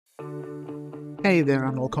Hey there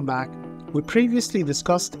and welcome back. We previously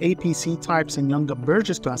discussed APC types in Young and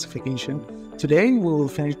Burgess classification. Today we will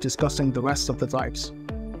finish discussing the rest of the types.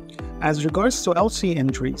 As regards to LC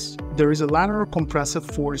injuries, there is a lateral compressive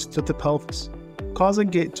force to the pelvis,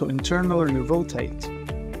 causing it to internally rotate.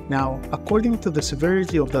 Now, according to the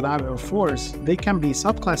severity of the lateral force, they can be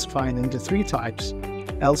subclassified into three types: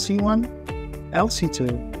 LC1, LC2,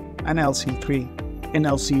 and LC3. In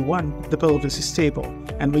LC1, the pelvis is stable,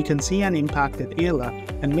 and we can see an impacted ala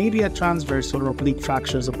and maybe a transverse or oblique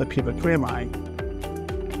fractures of the pubic rami.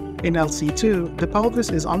 In LC2, the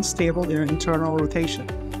pelvis is unstable in internal rotation.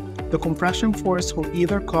 The compression force will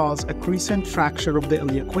either cause a crescent fracture of the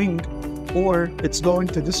iliac wing, or it's going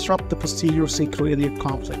to disrupt the posterior sacroiliac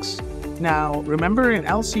complex. Now, remember in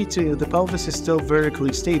LC2, the pelvis is still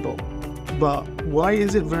vertically stable. But why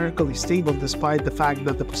is it vertically stable despite the fact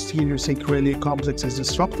that the posterior sacroiliac complex is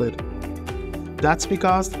disrupted? That's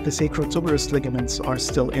because the sacrotuberous ligaments are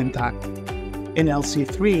still intact. In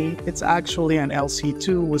LC3, it's actually an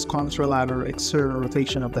LC2 with contralateral external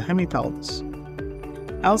rotation of the hemipelvis.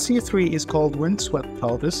 LC3 is called windswept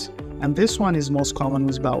pelvis, and this one is most common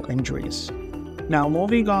with bowel injuries. Now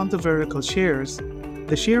moving on to vertical shears,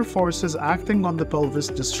 the shear forces acting on the pelvis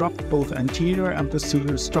disrupt both anterior and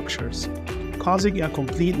posterior structures, causing a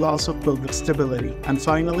complete loss of pelvic stability. And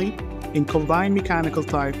finally, in combined mechanical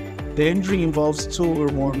type, the injury involves two or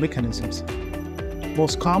more mechanisms,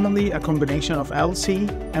 most commonly a combination of LC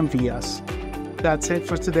and VS. That's it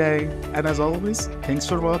for today, and as always, thanks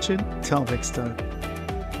for watching. Till next time.